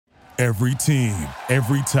Every team,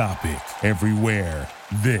 every topic, everywhere.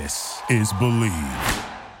 This is Believe.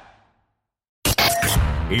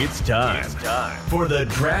 It's time for the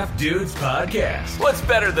Draft Dudes Podcast. What's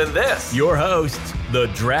better than this? Your hosts, the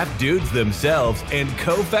Draft Dudes themselves and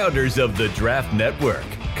co-founders of the Draft Network,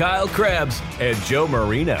 Kyle Krabs and Joe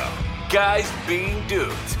Marino. Guys being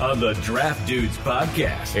dudes On the Draft Dudes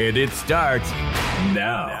Podcast. And it starts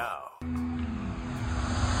now.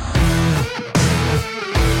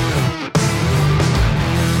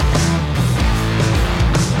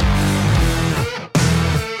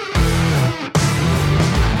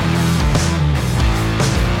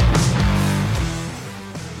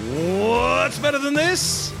 What's better than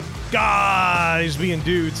this? Guys being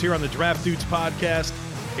dudes here on the Draft Dudes Podcast.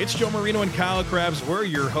 It's Joe Marino and Kyle Krabs. We're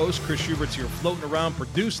your hosts. Chris Schubert's here floating around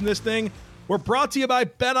producing this thing. We're brought to you by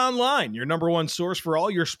Bet Online, your number one source for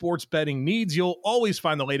all your sports betting needs. You'll always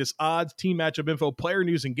find the latest odds, team matchup info, player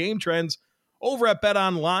news, and game trends over at Bet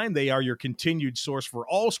Online. They are your continued source for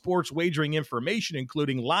all sports wagering information,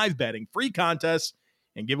 including live betting, free contests,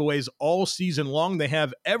 and giveaways all season long. They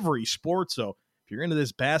have every sport, so if you're into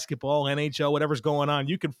this basketball, NHL, whatever's going on,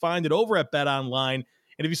 you can find it over at Bet Online.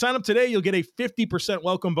 And if you sign up today, you'll get a 50%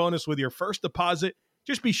 welcome bonus with your first deposit.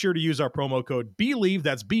 Just be sure to use our promo code BELIEVE,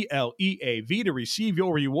 that's BLEAV, to receive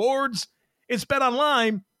your rewards. It's Bet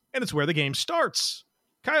Online, and it's where the game starts.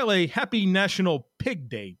 Kyle, a happy National Pig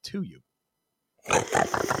Day to you.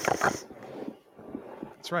 That's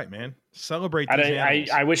right, man. Celebrate these animals.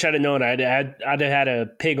 I wish I'd have known. I'd have had a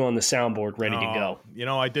pig on the soundboard ready to go. You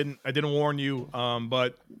know, I didn't warn you,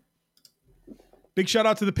 but big shout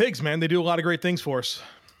out to the pigs, man. They do a lot of great things for us.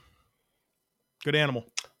 Good animal.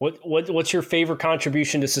 What's your favorite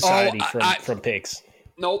contribution to society from pigs?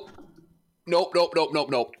 Nope.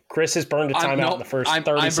 Chris has burned a timeout in the first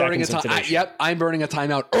 30 seconds of today's show. I'm burning a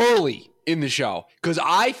timeout early in the show because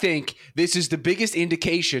I think this is the biggest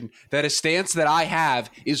indication that a stance that I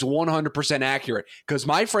have is 100% accurate. Because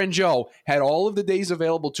my friend Joe had all of the days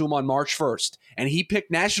available to him on March 1st, and he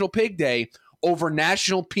picked National Pig Day over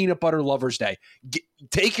National Peanut Butter Lovers Day.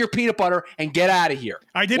 Take your peanut butter and get out of here.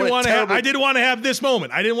 I didn't want to have this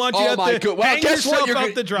moment. I didn't want you to hang yourself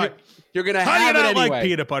out the dry. You're going to How have do you it not anyway. like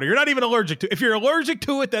peanut butter? You're not even allergic to it. If you're allergic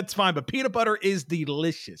to it, that's fine. But peanut butter is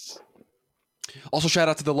delicious. Also, shout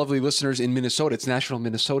out to the lovely listeners in Minnesota. It's National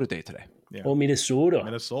Minnesota Day today. Yeah. Oh, Minnesota.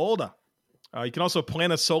 You can also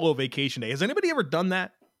plan a solo vacation day. Has anybody ever done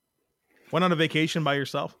that? Went on a vacation by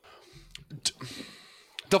yourself?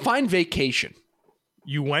 Define vacation.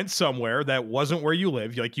 You went somewhere that wasn't where you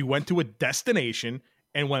live. Like you went to a destination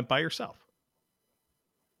and went by yourself.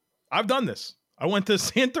 I've done this. I went to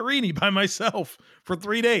Santorini by myself for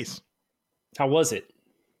 3 days. How was it?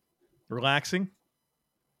 Relaxing.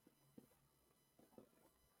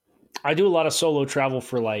 I do a lot of solo travel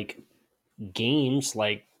for like games,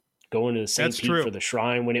 like going to St. Pete true. for the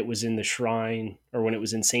Shrine when it was in the Shrine or when it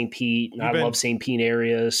was in St. Pete. And I love St. Pete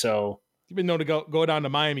area, so you've been known to go down to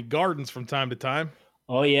Miami Gardens from time to time.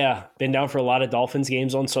 Oh yeah, been down for a lot of Dolphins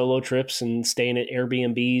games on solo trips and staying at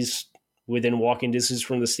Airbnbs within walking distance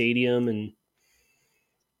from the stadium, and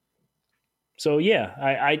so yeah,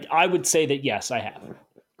 I would say that yes, I have.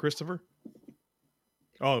 Christopher?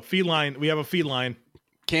 Oh, feline. We have a feline.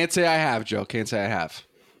 Can't say I have, Joe. Can't say I have.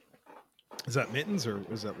 Is that Mittens or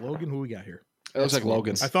is that Logan? Who we got here? It looks like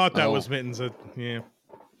Logan. I thought that was Mittens. Yeah.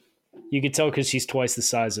 You could tell because she's twice the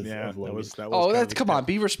size of Logan. Come on,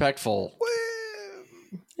 be respectful.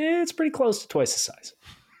 Yeah, it's pretty close to twice the size.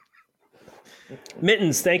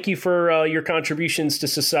 Mittens, thank you for your contributions to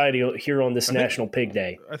society here on this National Pig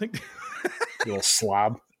Day. I think you little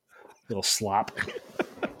slob. It's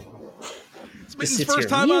Mittens' first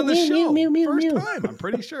time on the show. First time, I'm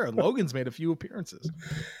pretty sure. Logan's made a few appearances.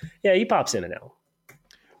 Yeah, he pops in and out.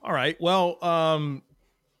 All right. Well,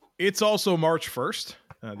 it's also March 1st.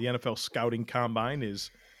 The NFL Scouting Combine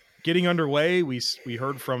is getting underway. We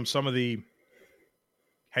heard from some of the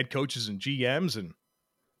head coaches and GMs, and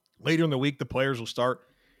later in the week, the players will start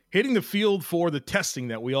hitting the field for the testing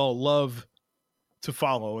that we all love to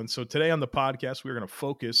follow. And so today on the podcast, we're going to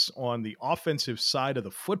focus on the offensive side of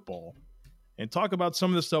the football and talk about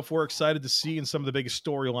some of the stuff we're excited to see and some of the biggest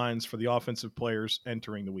storylines for the offensive players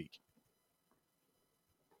entering the week.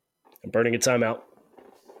 I'm burning a timeout.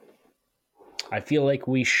 I feel like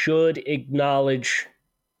we should acknowledge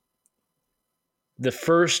the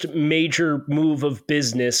first major move of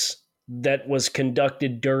business that was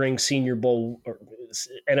conducted during Senior Bowl or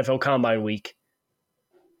NFL Combine Week.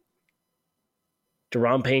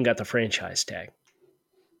 Deron Payne got the franchise tag.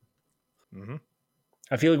 Mm-hmm.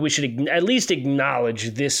 I feel like we should at least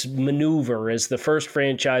acknowledge this maneuver as the first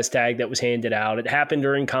franchise tag that was handed out. It happened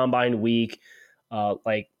during Combine Week. What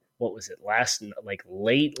was it?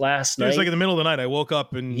 Late last night? It was like in the middle of the night. I woke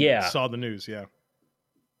up and saw the news. Yeah.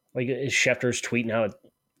 Like Schefter's tweeting out at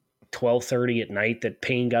 12:30 at night that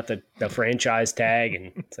Payne got the franchise tag,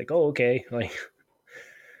 and it's like, oh, okay.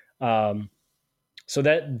 So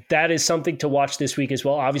that is something to watch this week as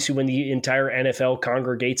well. Obviously, when the entire NFL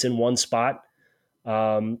congregates in one spot,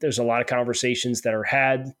 there's a lot of conversations that are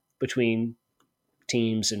had between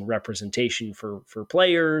teams and representation for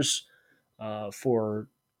players, for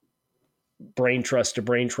brain trust to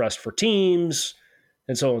brain trust for teams,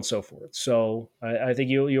 and so on and so forth. So I think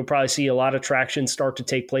you'll probably see a lot of traction start to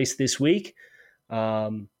take place this week.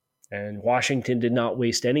 And Washington did not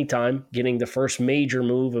waste any time getting the first major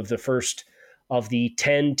move of the first of the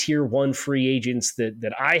 10 tier 1 free agents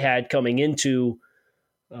that I had coming into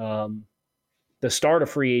the start of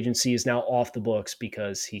free agency is now off the books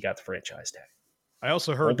because he got the franchise tag. I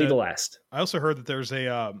also heard Won't be the last. I also heard that there's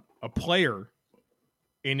a player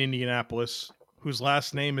in Indianapolis whose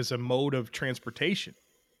last name is a mode of transportation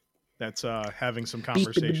that's having some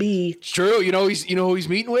conversations. It's true. You know who he's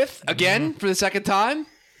meeting with again for the second time?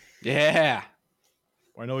 Yeah.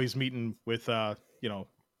 I know he's meeting with the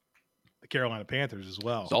Carolina Panthers as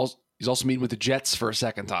well. He's also meeting with the Jets for a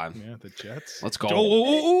second time. Yeah, the Jets. Let's go.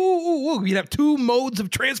 Oh, we'd have two modes of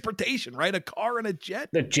transportation, right? A car and a jet.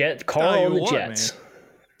 The jet, car on the Jets. Man.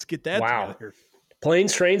 Let's get that together.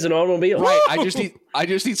 Planes, trains, and automobiles. Right. I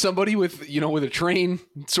just need somebody with a train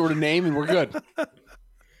sort of name, and we're good.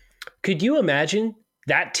 Could you imagine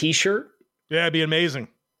that T-shirt? Yeah, it'd be amazing.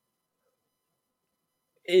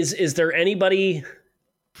 Is there anybody?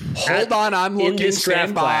 Hold on, I'm looking.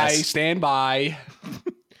 Stand by.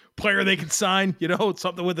 Player they could sign,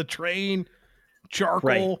 something with a train,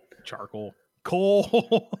 charcoal,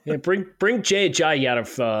 coal. Yeah, bring Jay Ajayi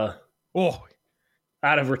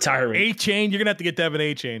out of retirement. A-chain, you're gonna have to get Devin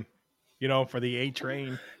A-chain, for the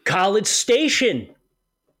A-train. College Station.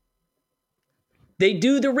 They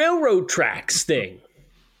do the railroad tracks thing.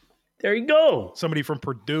 There you go. Somebody from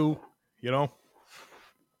Purdue, All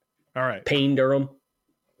right. Payne Durham.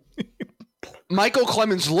 Michael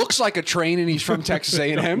Clemens looks like a train, and he's from Texas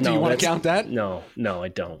A&M. Do you want to count that? No, I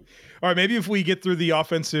don't. All right, maybe if we get through the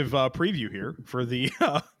offensive preview here for the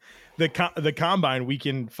combine, we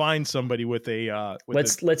can find somebody with a.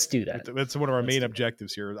 Let's do that. That's one of our main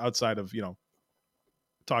objectives here, outside of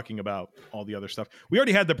talking about all the other stuff. We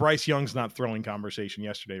already had the Bryce Young's not throwing conversation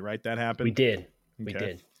yesterday, right? That happened. We did.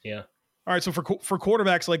 Yeah. All right, so for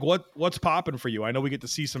quarterbacks, what's popping for you? I know we get to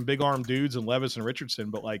see some big arm dudes and Levis and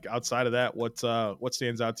Richardson, but outside of that, what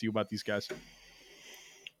stands out to you about these guys?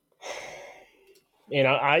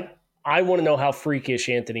 I want to know how freakish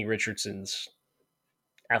Anthony Richardson's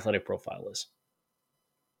athletic profile is.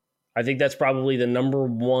 I think that's probably the number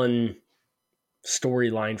one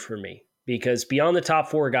storyline for me, because beyond the top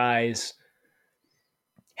four guys,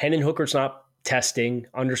 Hendon Hooker's not testing,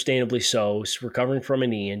 understandably so. He's recovering from a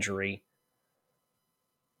knee injury.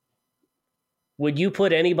 Would you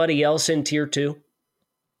put anybody else in tier 2?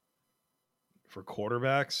 For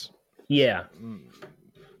quarterbacks? Yeah.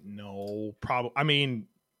 No, probably. I mean,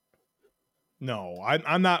 no.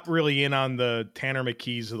 I'm not really in on the Tanner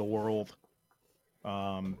McKees of the world.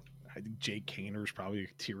 I think Jake Kaner's probably a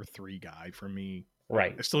tier 3 guy for me.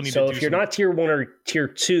 Right. I still need so to do if you're not tier 1 or tier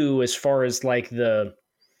 2, as far as the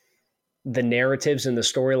narratives and the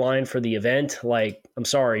storyline for the event, I'm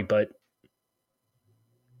sorry, but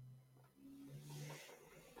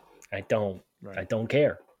I don't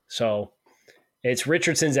care. So it's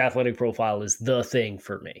Richardson's athletic profile is the thing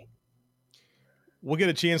for me. We'll get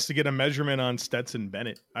a chance to get a measurement on Stetson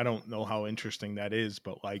Bennett. I don't know how interesting that is,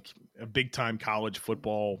 but a big time college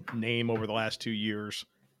football name over the last 2 years.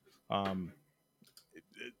 One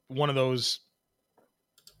of those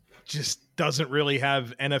just doesn't really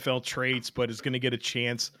have NFL traits, but is going to get a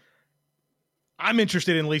chance. I'm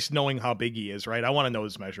interested in at least knowing how big he is, right? I want to know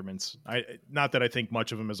his measurements. Not that I think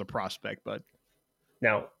much of him as a prospect, but.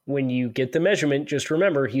 Now, when you get the measurement, just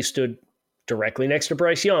remember he stood directly next to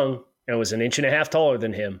Bryce Young and was 1.5 inches taller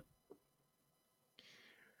than him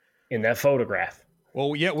in that photograph.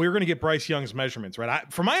 Well, yeah, we're going to get Bryce Young's measurements,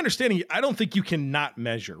 right? From my understanding, I don't think you can not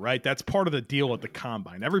measure, right? That's part of the deal at the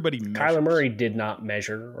combine. Everybody measures. Kyler Murray did not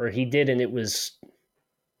measure, or he did, and it was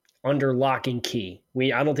under lock and key.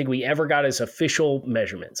 I don't think we ever got his official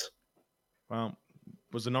measurements. Well,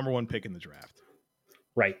 was the number 1 pick in the draft.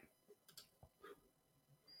 Right.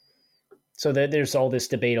 So there's all this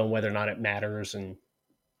debate on whether or not it matters, and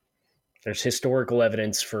there's historical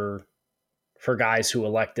evidence for guys who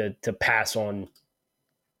elected to pass on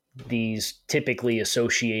these typically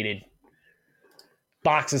associated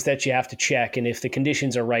boxes that you have to check. And if the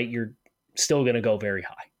conditions are right, you're still going to go very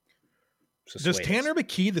high. Does Tanner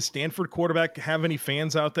McKee, the Stanford quarterback, have any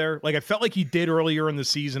fans out there? Like, I felt like he did earlier in the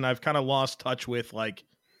season. I've kind of lost touch with like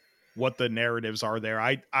what the narratives are there.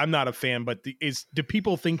 I'm not a fan, but do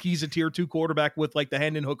people think he's a tier 2 quarterback with like the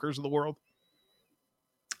Hendon Hookers of the world?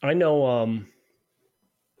 I know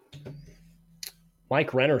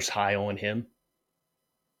Mike Renner's high on him.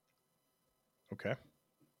 Okay.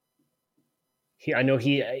 I know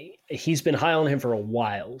he's been high on him for a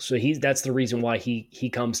while, so that's the reason why he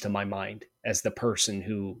comes to my mind as the person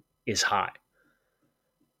who is high.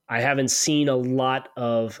 I haven't seen a lot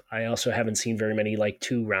of. I also haven't seen very many like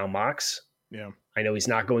 2-round mocks. Yeah, I know he's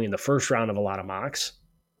not going in the first round of a lot of mocks.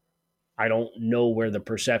 I don't know where the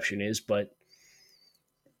perception is, but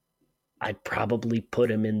I'd probably put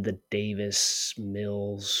him in the Davis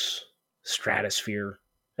Mills stratosphere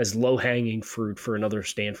as low-hanging fruit for another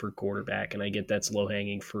Stanford quarterback. And I get that's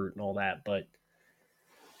low-hanging fruit and all that, but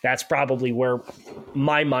that's probably where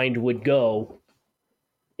my mind would go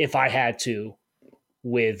if I had to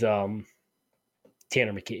with Tanner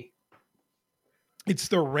McKee. It's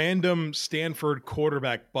the random Stanford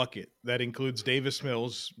quarterback bucket that includes Davis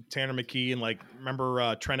Mills, Tanner McKee, and like,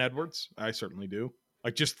 remember Trent Edwards? I certainly do.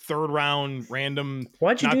 Like just 3rd round random.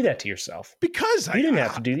 Why'd you do that to yourself? Because you didn't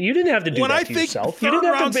have to do that to yourself. When I think 3rd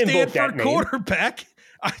round Stanford Stanford quarterback,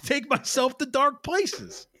 I take myself to dark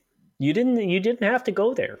places. You didn't have to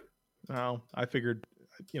go there. Well, I figured,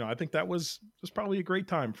 I think that was probably a great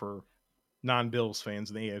time for non-Bills fans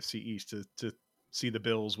in the AFC East to see the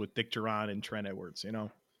Bills with Dick Duran and Trent Edwards.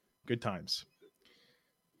 Good times.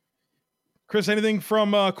 Chris, anything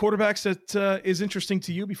from quarterbacks that is interesting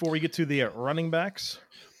to you before we get to the running backs?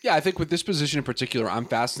 Yeah, I think with this position in particular, I'm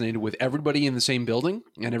fascinated with everybody in the same building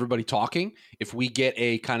and everybody talking. If we get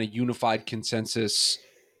a kind of unified consensus,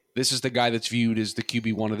 this is the guy that's viewed as the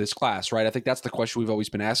QB1 of this class, right? I think that's the question we've always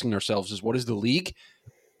been asking ourselves is what does the league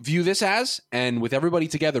view this as? And with everybody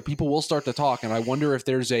together, people will start to talk. And I wonder if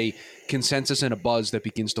there's a consensus and a buzz that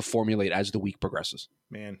begins to formulate as the week progresses.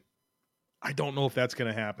 Man, I don't know if that's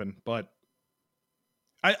going to happen, but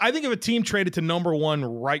I think if a team traded to number 1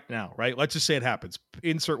 right now, right? Let's just say it happens.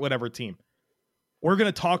 Insert whatever team. We're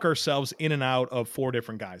going to talk ourselves in and out of 4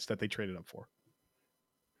 different guys that they traded up for.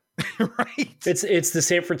 Right? It's the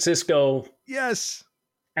San Francisco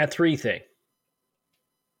at 3 thing.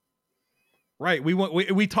 Right.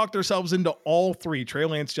 We talked ourselves into all 3, Trey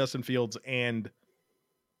Lance, Justin Fields, and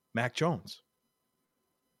Mac Jones.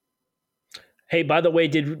 Hey, by the way,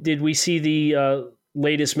 did we see the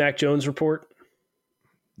latest Mac Jones report?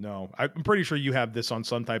 No, I'm pretty sure you have this on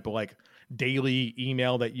some type of like daily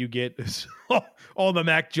email that you get. All the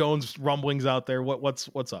Mac Jones rumblings out there.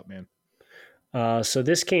 What's up, man? So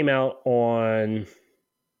this came out on,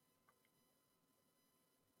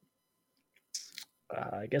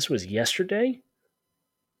 I guess it was yesterday.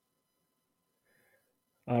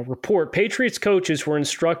 Report, Patriots coaches were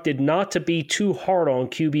instructed not to be too hard on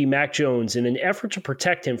QB Mac Jones in an effort to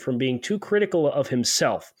protect him from being too critical of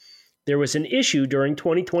himself. There was an issue during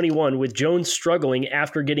 2021 with Jones struggling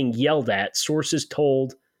after getting yelled at, sources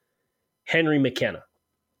told Henry McKenna,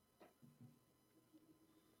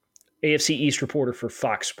 AFC East reporter for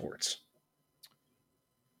Fox Sports.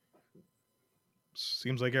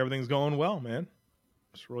 Seems like everything's going well, man.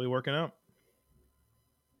 It's really working out.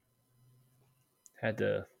 Had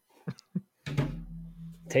to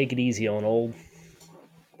take it easy on old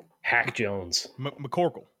Hack Jones.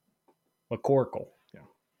 McCorkle. Yeah.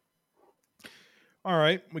 All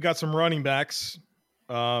right. We got some running backs.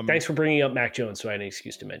 Thanks for bringing up Mac Jones, so I had an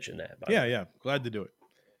excuse to mention that. Yeah. Glad to do it.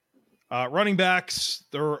 Running backs,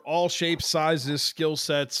 they're all shapes, sizes, skill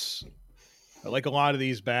sets. I like a lot of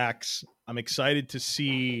these backs. I'm excited to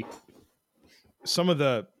see some of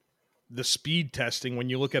the speed testing when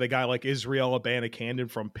you look at a guy like Israel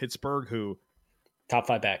Abanikanda from Pittsburgh, who top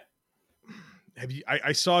 5 back.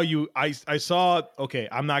 I saw. Okay,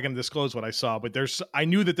 I'm not going to disclose what I saw, but I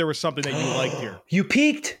knew that there was something that you liked here. You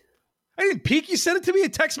peeked. I didn't peek. You sent it to me a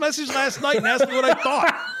text message last night and asked me what I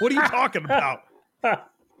thought. What are you talking about?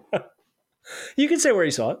 You can say where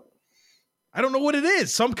you saw it. I don't know what it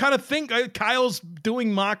is. Some kind of thing. Kyle's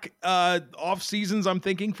doing mock off seasons. I'm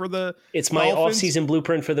thinking for the. It's my off season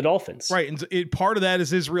blueprint for the Dolphins. Right, and part of that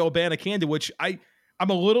is Israel Abanikanda, which I'm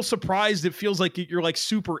a little surprised. It feels like you're like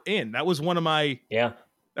super in. That was one of my. Yeah.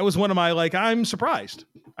 That was one of my like. I'm surprised.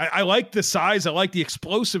 I like the size. I like the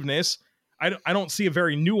explosiveness. I don't see a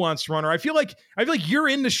very nuanced runner. I feel like you're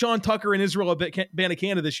into Sean Tucker and Israel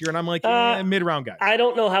Abanikanda this year, and I'm like mid-round guy. I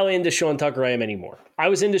don't know how into Sean Tucker I am anymore. I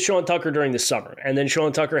was into Sean Tucker during the summer, and then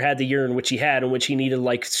Sean Tucker had the year in which he needed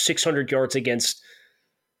like 600 yards against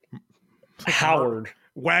Howard,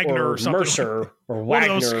 Wagner, or Mercer, or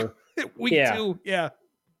Wagner. Week 2, yeah.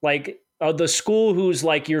 Like the school who's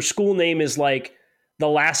like your school name is like the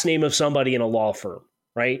last name of somebody in a law firm,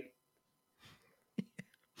 right?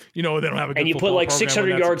 They don't have a good and you put like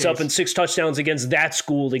 600 yards up and 6 touchdowns against that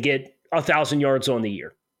school to get 1,000 yards on the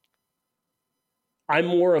year. I'm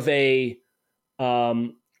more of a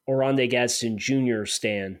Oronde Gadsden Jr.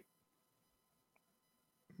 stan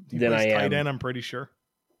than I am. Tight end, I'm pretty sure.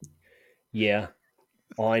 Yeah.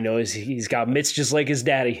 All I know is he's got mitts just like his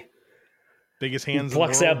daddy. Biggest hands. He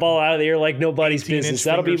plucks that ball out of the air like nobody's business.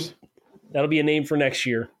 That'll be a name for next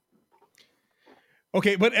year.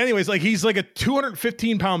 Okay, but anyways, like he's like a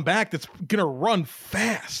 215-pound back that's gonna run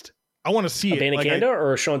fast. I want to see it. Abanikanda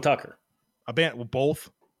or Sean Tucker? Both.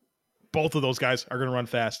 Both of those guys are gonna run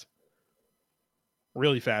fast,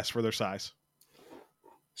 really fast for their size.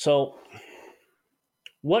 So,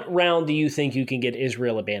 what round do you think you can get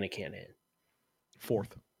Israel Abanikanda in?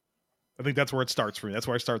 4th. I think that's where it starts for me. That's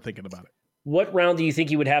where I start thinking about it. What round do you think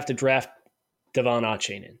you would have to draft Devon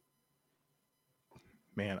Achane in?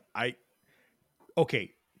 Man,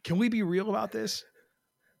 okay, can we be real about this?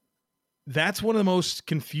 That's one of the most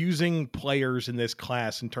confusing players in this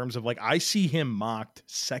class in terms of like, I see him mocked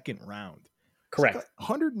 2nd round. Correct. Like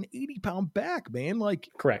 180-pound back, man. Like,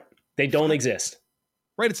 correct. They don't exist.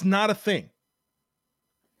 Right. It's not a thing.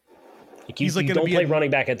 Like you don't play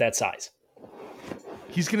running back at that size.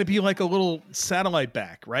 He's going to be like a little satellite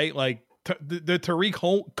back, right? Like the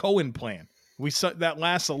Tariq Cohen plan. We saw that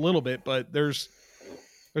lasts a little bit, but there's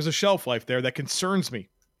a shelf life there that concerns me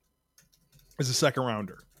as a 2nd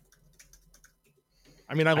rounder.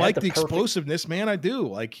 I mean, I like the explosiveness, man. I do.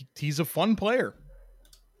 Like, he's a fun player.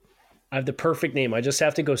 I have the perfect name. I just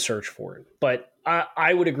have to go search for it. But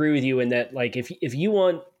I would agree with you in that, like, if you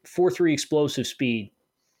want 4.3 explosive speed,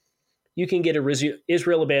 you can get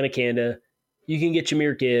Israel Abanikanda. You can get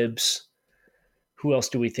Jahmyr Gibbs. Who else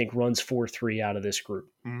do we think runs 4.3 out of this group?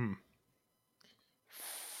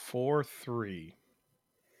 4.3.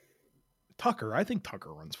 Tucker. I think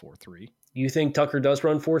Tucker runs 4.3. You think Tucker does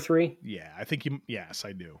run 4.3? Yeah, I think yes,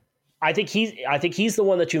 I do. I think he's the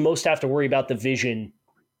one that you most have to worry about the vision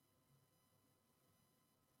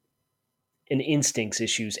and instincts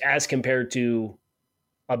issues as compared to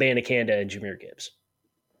Abanikanda and Jahmyr Gibbs.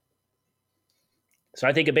 So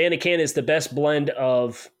I think Abanikanda is the best blend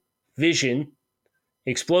of vision,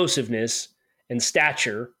 explosiveness, and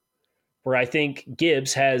stature, where I think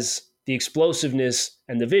Gibbs has the explosiveness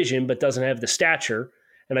and the vision, but doesn't have the stature.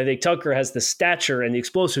 And I think Tucker has the stature and the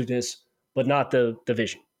explosiveness, but not the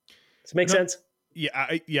vision. Does it make sense?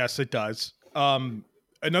 Yeah, yes, it does.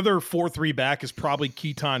 Another 4.3 back is probably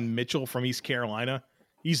Keaton Mitchell from East Carolina.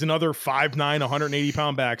 He's another 5'9",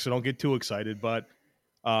 180-pound back, so don't get too excited. But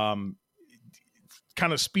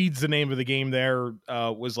kind of speeds the name of the game there.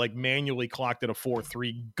 Was like manually clocked at a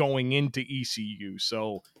 4.3 going into ECU.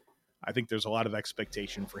 So I think there's a lot of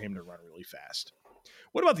expectation for him to run really fast.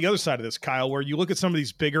 What about the other side of this, Kyle, where you look at some of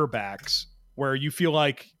these bigger backs where you feel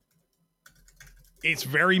like it's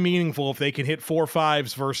very meaningful if they can hit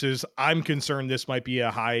 4.5s versus I'm concerned this might be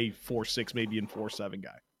a high 4.6, maybe in 4.7 guy?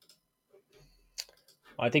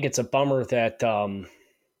 I think it's a bummer that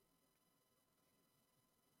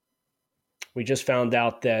we just found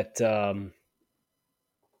out that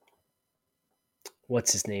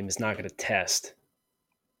what's his name is not going to test.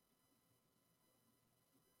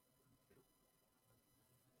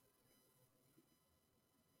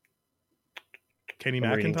 Kenny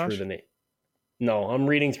McIntosh? No, I'm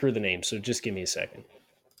reading through the name, so just give me a second.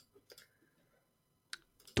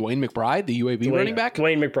 Dwayne McBride, the UAB running back?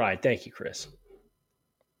 Dwayne McBride. Thank you, Chris.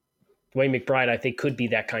 Dwayne McBride, I think, could be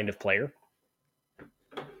that kind of player.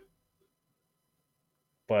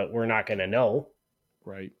 But we're not going to know.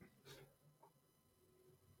 Right.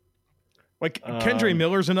 Like, Kendre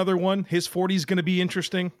Miller's another one. His 40 is going to be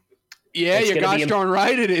interesting. Yeah, you gosh darn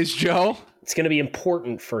right it is, Joe. It's going to be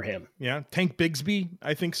important for him. Yeah, Tank Bigsby,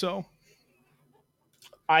 I think so.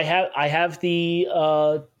 I have the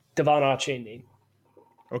Devon Achane name.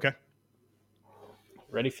 Okay.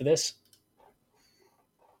 Ready for this?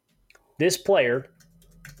 This player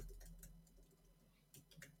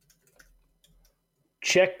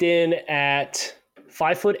checked in at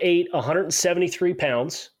 5'8", 173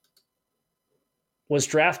 pounds, was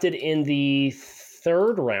drafted in the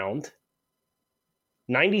 3rd round,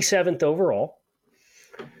 97th overall,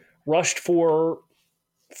 rushed for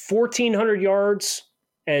 1,400 yards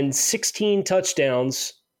and 16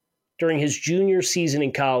 touchdowns during his junior season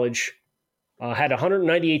in college. Had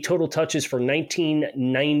 198 total touches for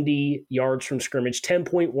 1,990 yards from scrimmage,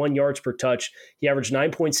 10.1 yards per touch. He averaged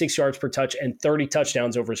 9.6 yards per touch and 30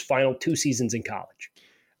 touchdowns over his final 2 seasons in college.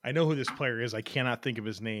 I know who this player is. I cannot think of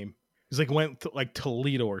his name. He's like went to like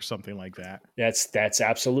Toledo or something like that. That's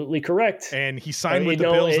absolutely correct. And he signed with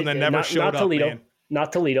the Bills and then never showed up. Toledo, man.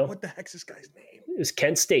 Not Toledo. What the heck's this guy's name? It was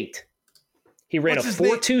Kent State. He ran a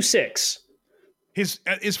 4.26.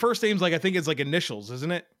 His first name's like, I think it's like initials,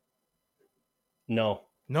 isn't it? No.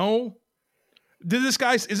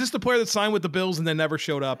 Is this the player that signed with the Bills and then never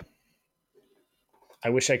showed up? I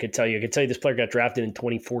wish I could tell you. I could tell you this player got drafted in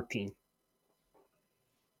 2014.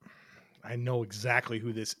 I know exactly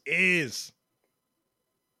who this is.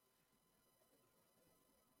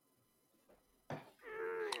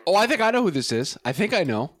 Oh, I think I know who this is. I think I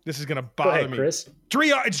know. This is going to bother me. Chris.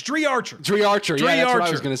 It's Dree Archer. Dree Archer. Dree That's Archer. what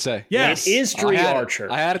I was going to say. Yes. It is Dree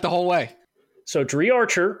Archer. I had it the whole way. So Dree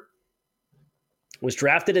Archer was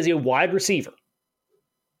drafted as a wide receiver,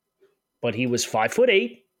 but he was 5'8",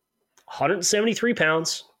 173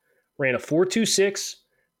 pounds, ran a 4.26,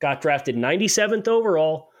 got drafted 97th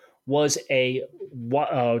overall, was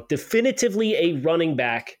definitively a running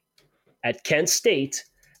back at Kent State,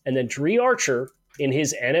 and then Dree Archer in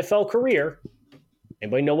his NFL career.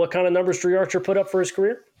 Anybody know what kind of numbers Dree Archer put up for his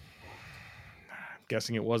career? I'm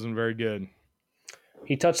guessing it wasn't very good.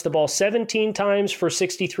 He touched the ball 17 times for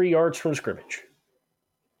 63 yards from scrimmage.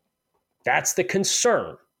 That's the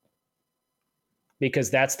concern,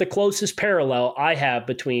 because that's the closest parallel I have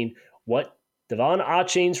between what Devon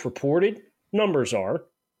Achane's reported numbers are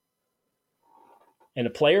and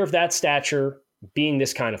a player of that stature being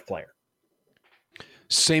this kind of player.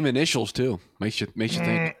 Same initials too. Makes you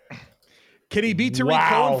think. Can he beat Tariq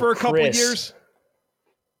Cohen for a couple of years?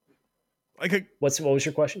 What was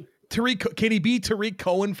your question? Can he beat Tariq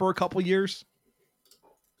Cohen for a couple of years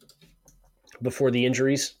before the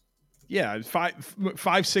injuries? Yeah,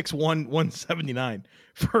 5'6", 179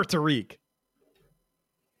 for Tariq.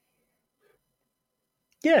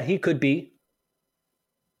 Yeah, he could be.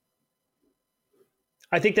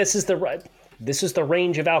 I think this is the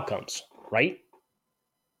range of outcomes, right?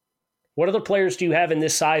 What other players do you have in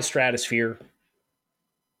this size stratosphere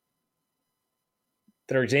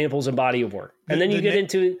that are examples of body of work? And then you get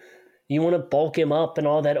into, you want to bulk him up and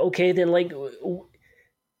all that. Okay, then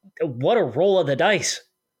what a roll of the dice.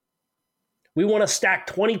 We want to stack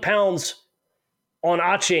 20 pounds on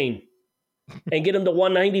Achane and get him to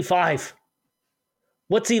 195.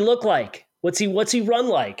 What's he look like? What's he run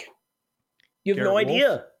like? You have no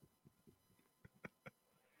idea.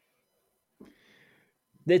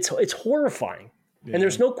 It's horrifying. Yeah. And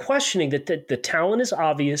there's no questioning that the talent is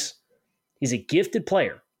obvious. He's a gifted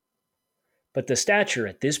player. But the stature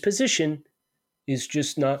at this position is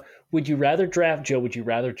just not. Would you rather draft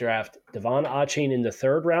Devon Achane in the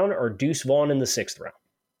 3rd round or Deuce Vaughn in the 6th round?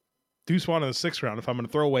 Deuce Vaughn in the 6th round. If I'm going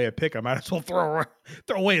to throw away a pick, I might as well throw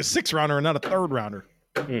away a 6th rounder and not a 3rd rounder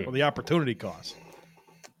for the opportunity cost.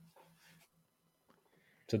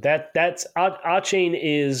 So that's Achane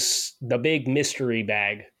is the big mystery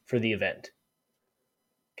bag for the event.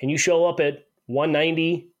 Can you show up at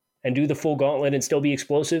 190 and do the full gauntlet and still be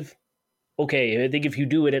explosive? Okay, I think if you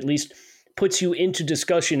do, it at least puts you into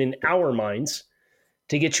discussion in our minds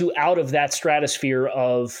to get you out of that stratosphere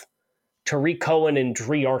of Tariq Cohen and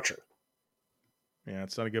Dree Archer. Yeah,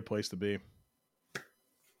 it's not a good place to be.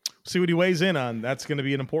 See what he weighs in on. That's going to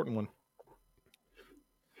be an important one.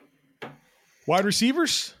 Wide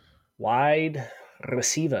receivers? To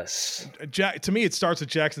me, it starts with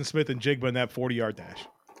Jackson Smith and Jigba in that 40-yard dash.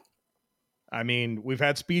 I mean, we've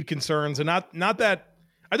had speed concerns, and not that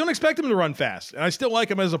I don't expect him to run fast, and I still like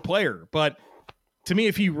him as a player. But to me,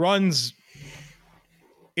 if he runs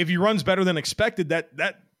better than expected,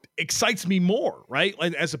 that excites me more, right?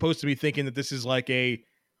 As opposed to me thinking that this is like a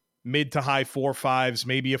mid to high 4.5s,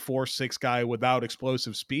 maybe a 4.6 guy without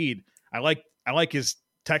explosive speed. I like his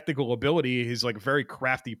technical ability. He's like a very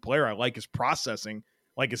crafty player. I like his processing,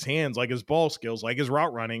 like his hands, like his ball skills, like his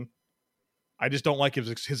route running. I just don't like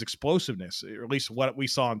his explosiveness, or at least what we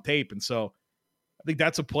saw on tape. And so I think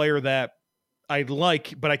that's a player that I'd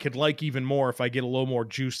like, but I could like even more if I get a little more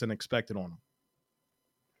juice than expected on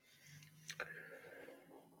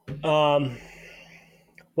him.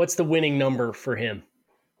 What's the winning number for him?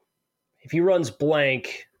 If he runs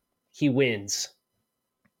blank, he wins.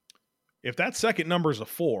 If that second number is a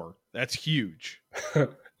 4, that's huge.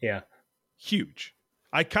 Yeah. Huge.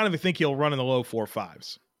 I kind of think he'll run in the low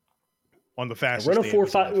 4.5s on the fastest. Run a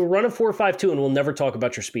 4.52 and we'll never talk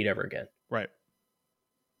about your speed ever again. Right.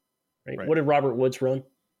 Right? Right. What did Robert Woods run?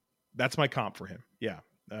 That's my comp for him. Yeah.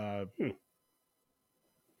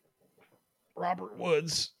 Robert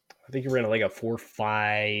Woods. I think he ran like a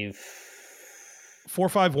 4.5.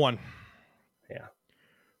 4.51. Yeah.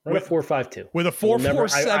 Run a 4.52. With a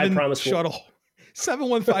 4.47 promise shuttle.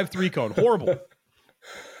 7.153 cone. Horrible.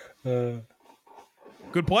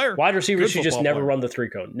 Good player. Wide receivers Good should just football never player. run the 3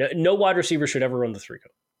 cone. No wide receiver should ever run the 3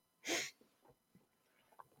 cone.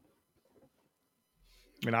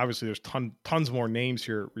 I mean, obviously, there's tons more names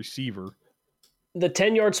here. Receiver. The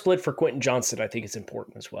 10-yard split for Quentin Johnson, I think, is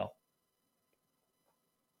important as well.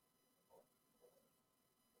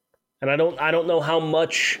 And I don't know how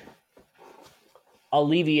much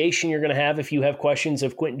alleviation you're going to have if you have questions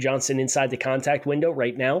of Quentin Johnson inside the contact window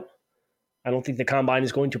right now. I don't think the combine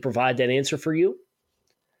is going to provide that answer for you.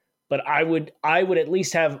 But I would at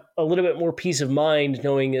least have a little bit more peace of mind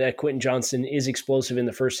knowing that Quentin Johnson is explosive in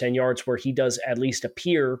the first 10 yards, where he does at least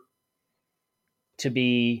appear to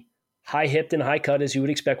be high-hipped and high-cut, as you would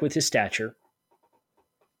expect with his stature,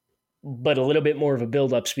 but a little bit more of a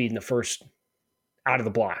build-up speed in the first out of the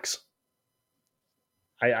blocks.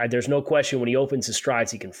 There's no question when he opens his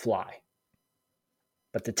strides, he can fly.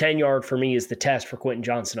 But the 10-yard for me is the test for Quentin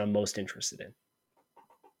Johnson I'm most interested in.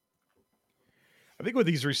 I think with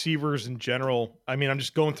these receivers in general, I mean, I'm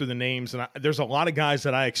just going through the names, and there's a lot of guys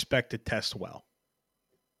that I expect to test well.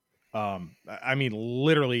 I mean,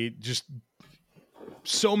 literally just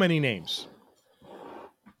so many names.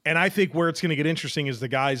 And I think where it's going to get interesting is the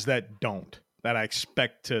guys that don't, that I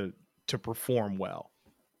expect to perform well.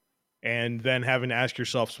 And then having to ask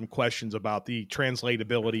yourself some questions about the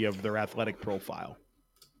translatability of their athletic profile.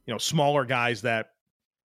 You know, smaller guys that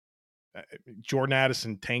Jordan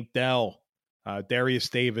Addison, Tank Dell, Darius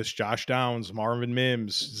Davis, Josh Downs, Marvin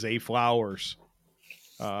Mims, Zay Flowers.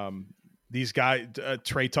 These guys,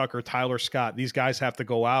 Trey Tucker, Tyler Scott, these guys have to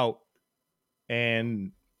go out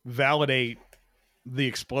and validate the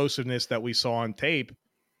explosiveness that we saw on tape,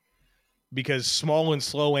 because small and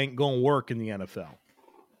slow ain't going to work in the NFL.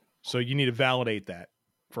 So you need to validate that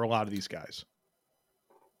for a lot of these guys.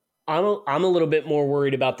 I'm a little bit more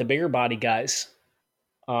worried about the bigger body guys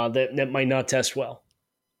that might not test well.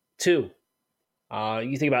 2,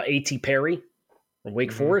 you think about A.T. Perry from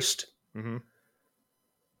Wake Forest. Mm-hmm.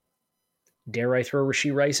 Dare I throw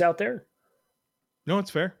Rashee Rice out there? No,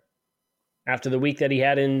 it's fair. After the week that he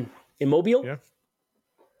had in Mobile? Yeah.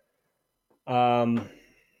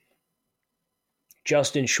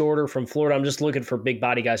 Justin Shorter from Florida. I'm just looking for big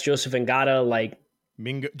body guys. Joseph Ngata, like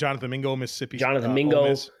Jonathan Mingo, Mississippi. Jonathan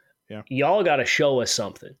Mingo. Yeah. Y'all got to show us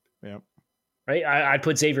something. Yeah. Right? I'd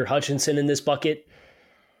put Xavier Hutchinson in this bucket.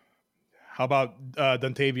 How about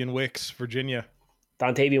Dontavian Wicks, Virginia?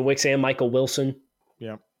 Dontavian Wicks and Michael Wilson.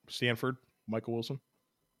 Yeah. Stanford, Michael Wilson.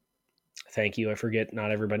 Thank you. I forget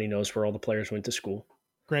not everybody knows where all the players went to school.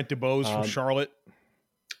 Grant DuBose from Charlotte.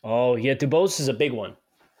 Oh, yeah. DuBose is a big one.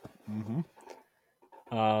 Mm-hmm.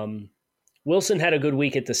 Wilson had a good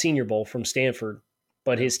week at the Senior Bowl from Stanford,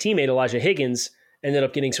 but his teammate Elijah Higgins ended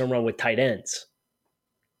up getting some run with tight ends.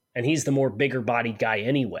 And he's the more bigger-bodied guy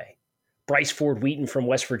anyway. Bryce Ford Wheaton from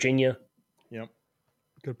West Virginia. Yep.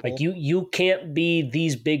 Good pull. Like you can't be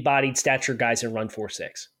these big-bodied stature guys and run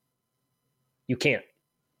 4.6. You can't.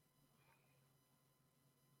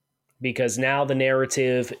 Because now the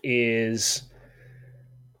narrative is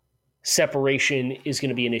separation is going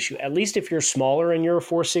to be an issue. At least if you're smaller and you're a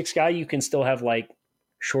 4.6 guy, you can still have like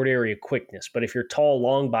short area quickness. But if you're tall,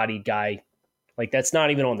 long-bodied guy, like that's not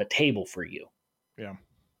even on the table for you. Yeah.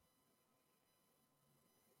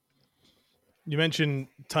 You mentioned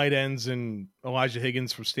tight ends and Elijah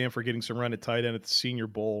Higgins from Stanford getting some run at tight end at the Senior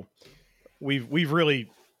Bowl. We've really,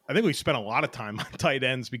 I think we spent a lot of time on tight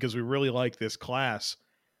ends because we really like this class.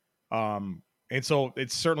 And so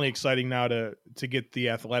it's certainly exciting now to get the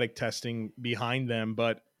athletic testing behind them.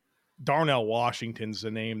 But Darnell Washington's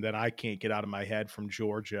a name that I can't get out of my head from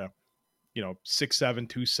Georgia. You know, 6'7",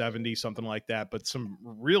 270, something like that. But some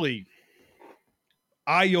really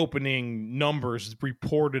eye-opening numbers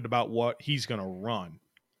reported about what he's going to run.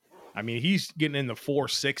 I mean, he's getting in the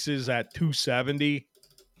 4.6s at 270.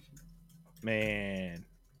 Man,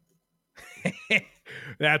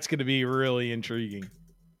 that's going to be really intriguing.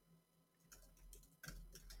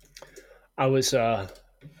 I was going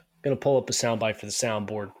to pull up a soundbite for the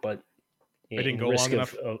soundboard, but I didn't go long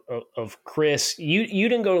enough. Of Chris, you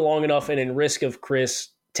didn't go long enough, and in risk of Chris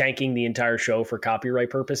tanking the entire show for copyright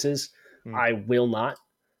purposes, I will not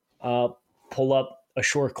pull up a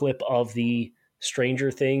short clip of the Stranger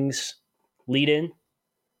Things lead-in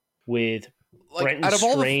with Brenton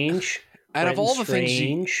Strange. Out of all the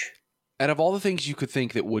things And of all the things you could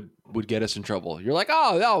think that would get us in trouble, you're like,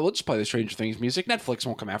 oh, no, we'll just play the Stranger Things music. Netflix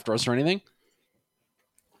won't come after us or anything.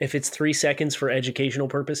 If it's 3 seconds for educational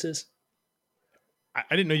purposes. I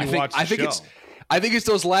didn't know you watched the show. I think it's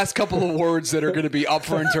those last couple of words that are going to be up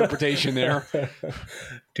for interpretation there.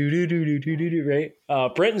 Right?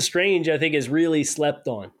 Brenton Strange, I think, is really slept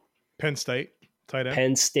on. Penn State tight end.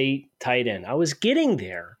 Penn State tight end. I was getting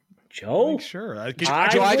there, Joe. Sure. I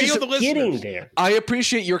was getting there. I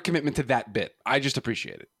appreciate your commitment to that bit. I just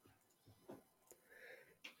appreciate it.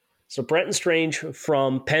 So Brenton Strange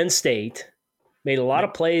from Penn State made a lot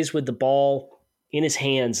of plays with the ball in his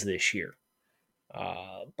hands this year.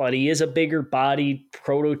 But he is a bigger bodied,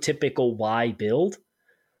 prototypical Y build.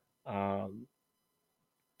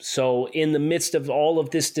 So in the midst of all of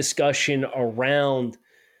this discussion around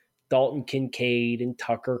Dalton Kincaid and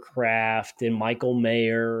Tucker Kraft and Michael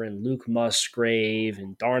Mayer and Luke Musgrave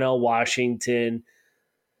and Darnell Washington,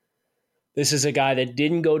 this is a guy that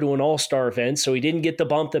didn't go to an all-star event, so he didn't get the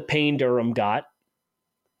bump that Payne Durham got.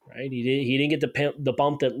 Right? He didn't get the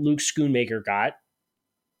bump that Luke Schoonmaker got.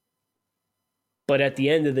 But at the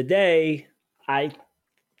end of the day, I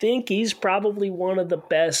think he's probably one of the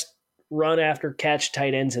best run-after-catch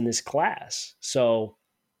tight ends in this class. So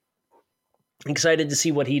I'm excited to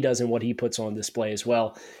see what he does and what he puts on display as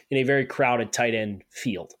well in a very crowded tight end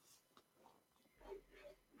field.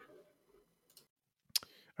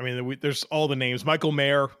 I mean, there's all the names. Michael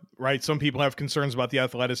Mayer, right? Some people have concerns about the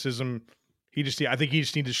athleticism. I think he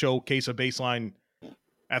just needs to showcase a baseline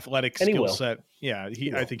athletic skill set. Yeah,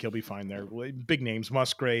 I think he'll be fine there. Big names: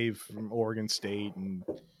 Musgrave from Oregon State and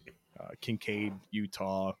Kincaid,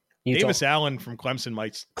 Utah. Davis Allen from Clemson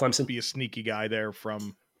might be a sneaky guy there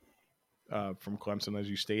from Clemson, as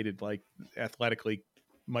you stated. Like athletically,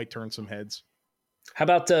 might turn some heads. How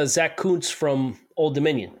about Zach Kuntz from Old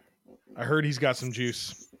Dominion? I heard he's got some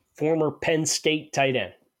juice. Former Penn State tight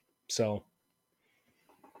end. So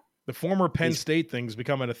the former Penn State thing's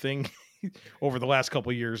becoming a thing over the last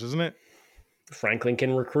couple of years, isn't it? Franklin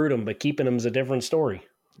can recruit him, but keeping him is a different story.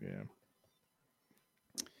 Yeah.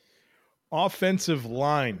 Offensive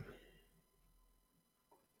line.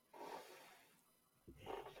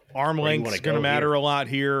 Arm length is going to matter a lot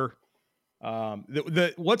here.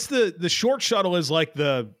 What's the short shuttle is like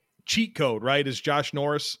the cheat code, right? As Josh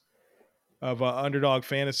Norris of Underdog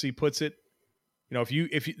Fantasy puts it. You know,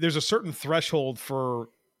 if there's a certain threshold for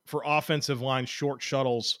offensive line short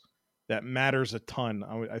shuttles that matters a ton.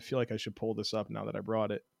 I feel like I should pull this up now that I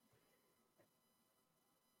brought it.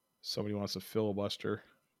 Somebody wants to filibuster.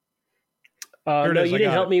 No, you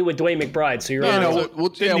didn't help me with Dwayne McBride, so you're we'll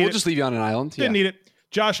just leave you on an island. Didn't need it.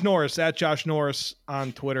 Josh Norris, at Josh Norris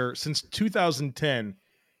on Twitter. Since 2010,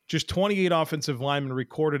 just 28 offensive linemen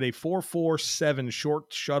recorded a 4.47 short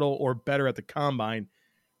shuttle or better at the combine.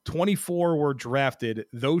 24 were drafted.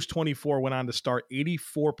 Those 24 went on to start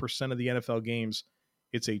 84% of the NFL games.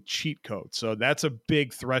 It's a cheat code. So that's a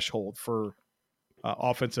big threshold for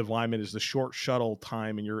offensive linemen is the short shuttle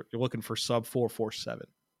time, and you're looking for sub 4.47.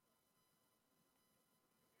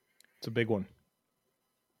 It's a big one.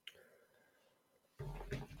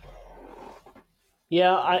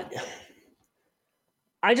 Yeah,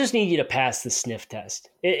 I just need you to pass the sniff test.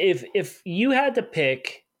 If you had to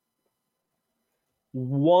pick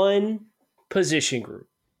one position group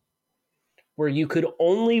where you could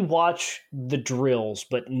only watch the drills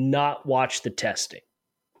but not watch the testing,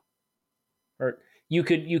 or you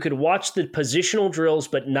could watch the positional drills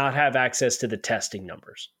but not have access to the testing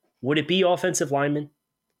numbers, would it be offensive linemen?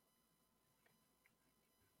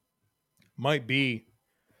 Might be.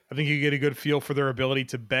 I think you get a good feel for their ability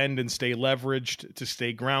to bend and stay leveraged, to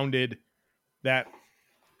stay grounded, that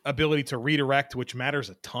ability to redirect, which matters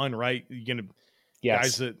a ton, right? You're going to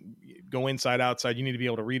guys that go inside, outside, you need to be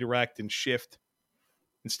able to redirect and shift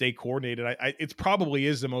and stay coordinated. It probably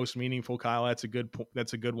is the most meaningful, Kyle. That's a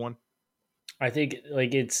good one. I think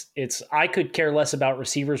like it's I could care less about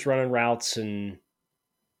receivers running routes and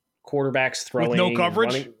quarterbacks throwing with no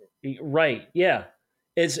coverage. Right. Yeah.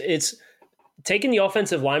 It's taking the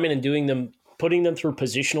offensive linemen and putting them through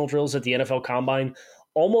positional drills at the NFL Combine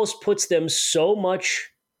almost puts them so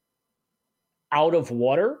much out of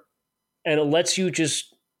water, and it lets you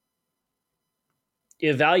just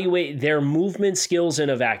evaluate their movement skills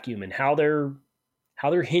in a vacuum and how their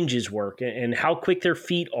hinges work and how quick their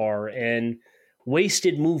feet are and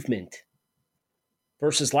wasted movement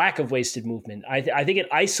versus lack of wasted movement. I think it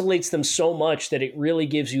isolates them so much that it really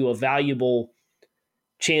gives you a valuable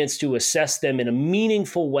chance to assess them in a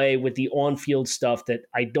meaningful way with the on-field stuff that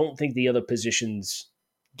I don't think the other positions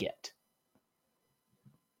get.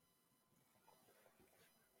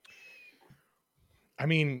 I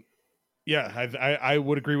mean, Yeah, I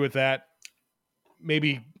would agree with that.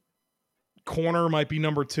 Maybe corner might be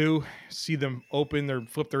number 2. See them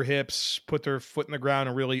flip their hips, put their foot in the ground,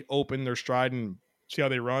 and really open their stride and see how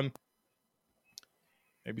they run.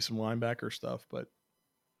 Maybe some linebacker stuff, but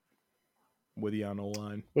with you on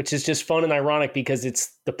O-line. Which is just fun and ironic because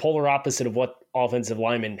it's the polar opposite of what offensive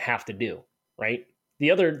linemen have to do, right?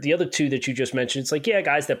 The other two that you just mentioned, it's like, yeah,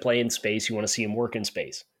 guys that play in space, you want to see them work in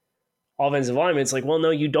space. Offensive linemen, it's like, well,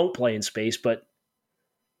 no, you don't play in space, but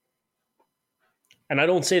and I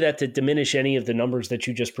don't say that to diminish any of the numbers that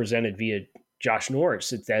you just presented via Josh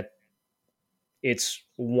Norris. It's that it's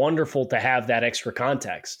wonderful to have that extra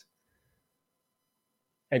context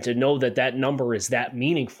and to know that that number is that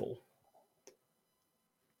meaningful.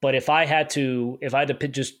 But if I had to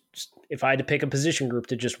pick a position group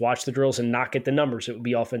to just watch the drills and not get the numbers, it would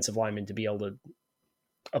be offensive linemen to be able to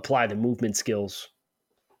apply the movement skills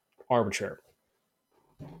arbitrarily.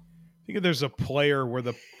 I think if there's a player where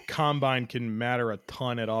the combine can matter a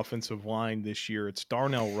ton at offensive line this year, it's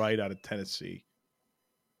Darnell Wright out of Tennessee.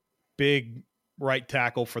 Big right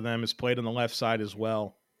tackle for them, has played on the left side as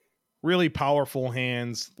well. Really powerful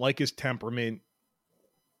hands, like his temperament.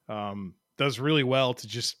 Does really well to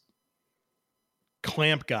just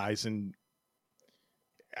clamp guys, and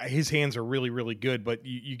his hands are really, really good, but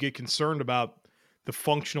you get concerned about the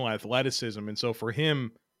functional athleticism. And so for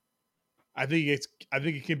him, I think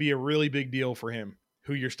it can be a really big deal for him,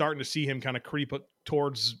 who you're starting to see him kind of creep up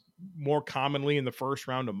towards more commonly in the first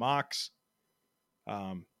round of mocks.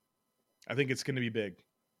 I think it's going to be big.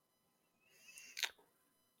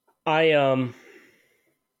 I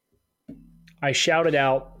shouted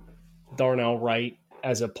out Darnell Wright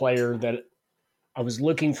as a player that I was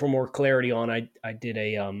looking for more clarity on. I did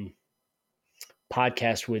a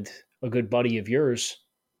podcast with a good buddy of yours,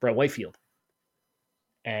 Brett Whitefield.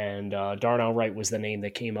 And Darnell Wright was the name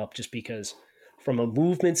that came up just because from a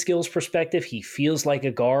movement skills perspective, he feels like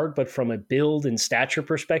a guard, but from a build and stature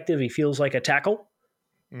perspective, he feels like a tackle.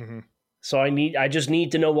 Mm-hmm. So I just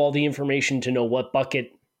need to know all the information to know what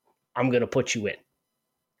bucket I'm going to put you in.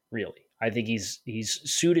 Really. I think he's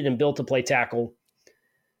suited and built to play tackle.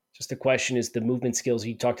 Just the question is the movement skills.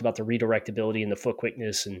 You talked about the redirectability and the foot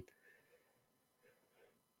quickness, and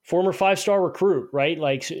former 5-star recruit, right?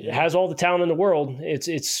 Like has all the talent in the world.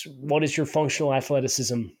 It's what does your functional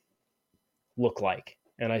athleticism look like?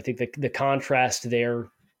 And I think the contrast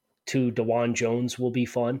there to DeJuan Jones will be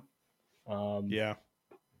fun.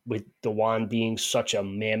 With DeJuan being such a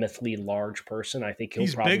mammothly large person, I think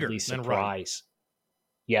he's probably surprise.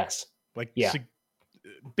 Yes.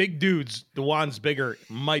 Big dudes, DeJuan's bigger,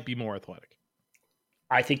 might be more athletic.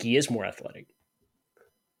 I think he is more athletic.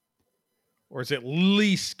 Or is it at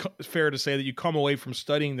least fair to say that you come away from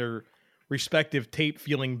studying their respective tape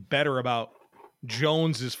feeling better about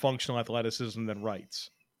Jones's functional athleticism than Wright's?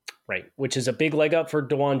 Right, which is a big leg up for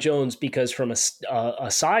DeJuan Jones because from a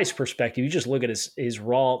size perspective, you just look at his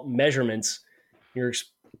raw measurements,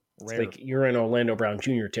 like you're in Orlando Brown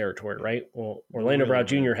Jr. territory, right? Well, Orlando Brown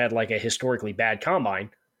Jr. had like a historically bad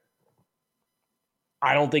combine.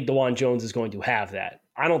 I don't think DeJuan Jones is going to have that.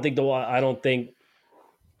 I don't think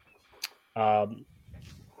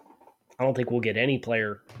we'll get any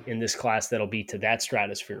player in this class that'll be to that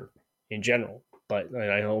stratosphere in general. But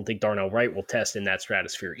I don't think Darnell Wright will test in that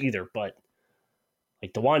stratosphere either. But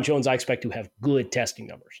like DeJuan Jones, I expect to have good testing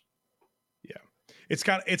numbers. Yeah. It's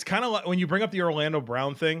kind of like when you bring up the Orlando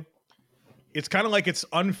Brown thing, it's kind of like it's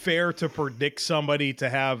unfair to predict somebody to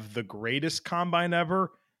have the greatest combine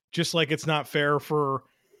ever, just like it's not fair for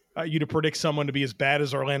you to predict someone to be as bad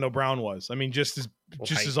as Orlando Brown was. I mean, just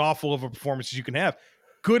as awful of a performance as you can have.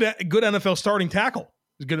 Good NFL starting tackle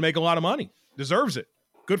is going to make a lot of money. Deserves it.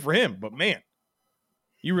 Good for him. But man,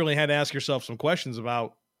 you really had to ask yourself some questions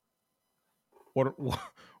about what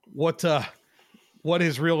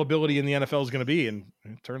his real ability in the NFL is going to be, and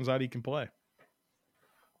it turns out he can play.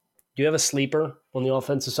 Do you have a sleeper on the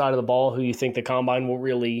offensive side of the ball who you think the combine will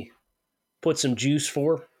really put some juice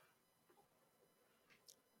for?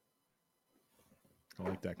 I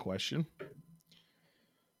like that question.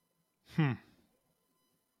 A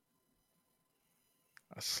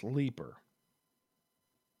sleeper.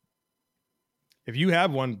 If you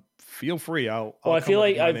have one, feel free. I feel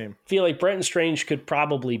like Brenton Strange could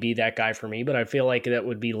probably be that guy for me, but I feel like that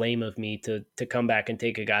would be lame of me to come back and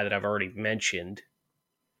take a guy that I've already mentioned.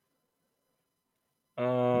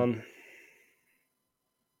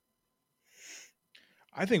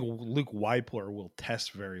 I think Luke Weipler will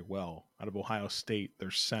test very well out of Ohio State,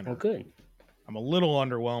 their center. Oh, good. I'm a little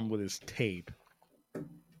underwhelmed with his tape.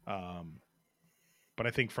 But I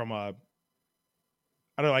think I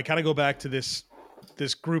kind of go back to this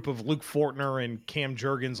this group of Luke Fortner and Cam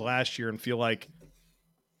Jurgens last year and feel like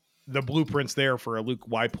the blueprint's there for a Luke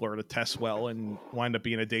Weipler to test well and wind up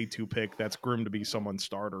being a day 2 pick that's groomed to be someone's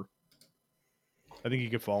starter. I think he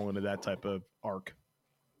could fall into that type of arc.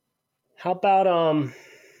 How about I'll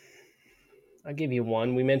give you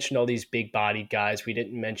one. We mentioned all these big-bodied guys. We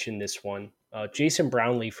didn't mention this one. Jason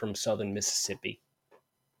Brownlee from Southern Mississippi.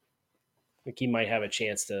 I think he might have a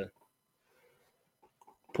chance to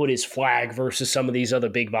put his flag versus some of these other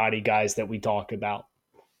big-bodied guys that we talked about.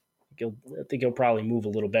 I think he'll probably move a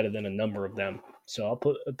little better than a number of them. So I'll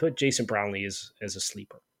put Jason Brownlee as a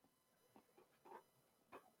sleeper.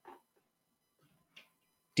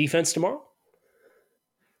 Defense tomorrow?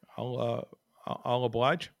 I'll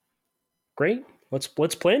oblige. Great. Let's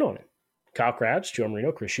plan on it. Kyle Krabs, Joe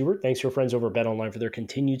Marino, Chris Schubert. Thanks to our friends over at BetOnline for their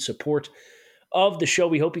continued support of the show.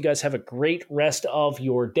 We hope you guys have a great rest of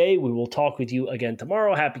your day. We will talk with you again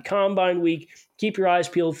tomorrow. Happy Combine Week. Keep your eyes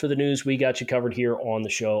peeled for the news. We got you covered here on the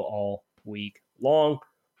show all week long.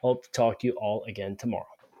 Hope to talk to you all again tomorrow.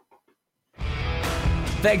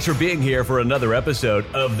 Thanks for being here for another episode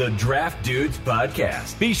of the Draft Dudes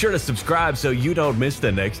Podcast. Be sure to subscribe so you don't miss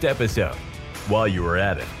the next episode. While you are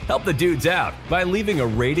at it, help the dudes out by leaving a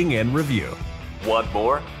rating and review. Want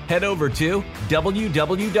more? Head over to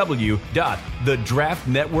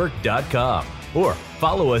www.thedraftnetwork.com or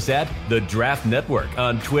follow us at The Draft Network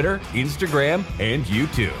on Twitter, Instagram, and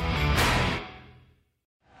YouTube.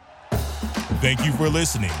 Thank you for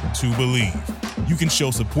listening to Believe. You can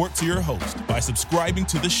show support to your host by subscribing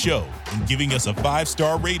to the show and giving us a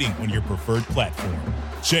 5-star rating on your preferred platform.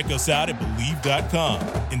 Check us out at Believe.com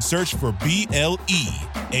and search for BLEAV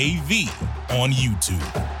on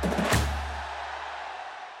YouTube.